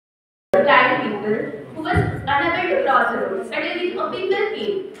people who was unable to cross the road. Suddenly, a people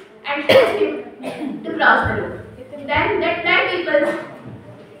came and helped him to cross the road. Then that blind people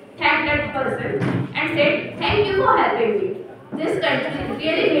thanked that person and said, "Thank you for helping me. This country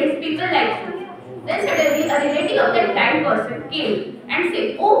really needs people like you." Then suddenly a relative of that blind person came and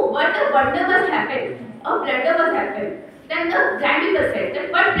said, "Oh, what a wonder was happened. A blunder was happened." Then the blind people said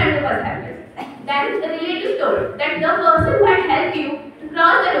that what blunder was happened. Then the relative told that the person who had helped you to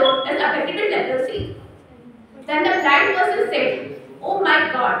cross the road is affected with leprosy. Then the blind person said, "Oh my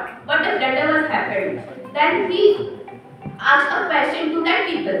God, what a blunder was happened." Then he asked a question to that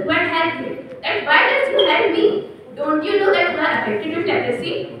people who had helped him, that why does you help me? Don't you know that you are affected with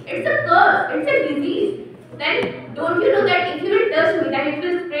leprosy? It's a curse, it's a disease. Then don't you know that if you will touch me, then it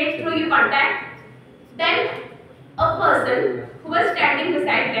will spread through your contact? Then a person who was standing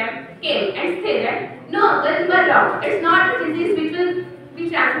beside them came and said that, "No uncle, you are wrong. It's not a disease which will be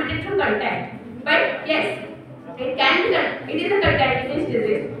transmitted through contact. But yes, it is a contagious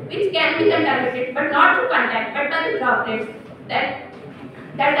disease which can be contaminated but not through contact but by the droplets that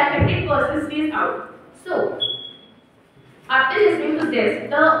the affected person sees out." So, after listening to this,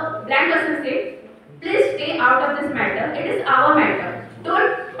 the blind person said, "Please stay out of this matter. It is our matter.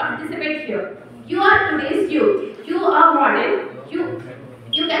 Don't participate here. You are today's youth. You are modern.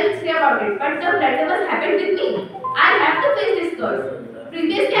 You can say about it. But the blunder was happened with me. I have to face this curse.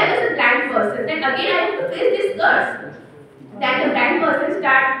 Previously I was a blind person. Then again I have to face this curse." Then the blind person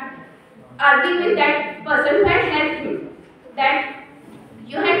started arguing with that person who had helped him. That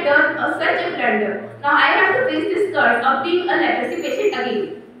you had done such a blunder. Now I have to face this curse of being a leprosy patient again.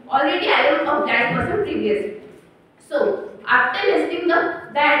 Already I was a blind person previously. So, after listening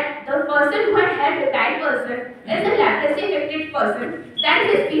that the person who had helped the blind person is a leprosy affected person, then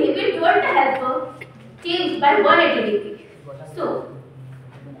his behavior toward the helper changed by 180 degrees. So,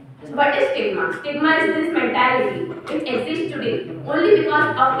 what is stigma? Stigma is this mentality. It exists today only because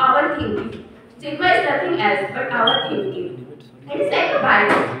of our thinking. Stigma is nothing else but our thinking. It is like a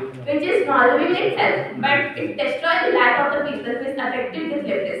virus which is normal in itself, but it destroys the life of the people who is affected with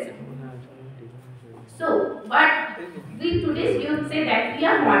leprosy. So, what we today's youth say that we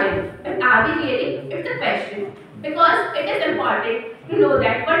are modern, but are we really? It's a question. Because it is important to know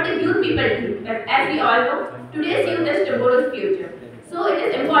that what the youth people think. But as we all know, today's youth is tomorrow's future. So it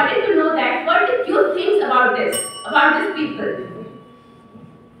is important to know that what the youth thinks about this people.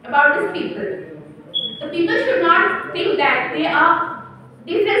 The people should not think that they are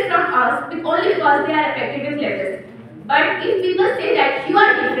different from us only because they are affected with leprosy. But if people say that you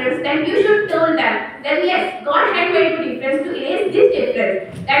are different, then you should tell them, then yes, God had made you different to erase this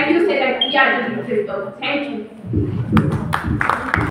difference. That you say that we are the different. Thank you.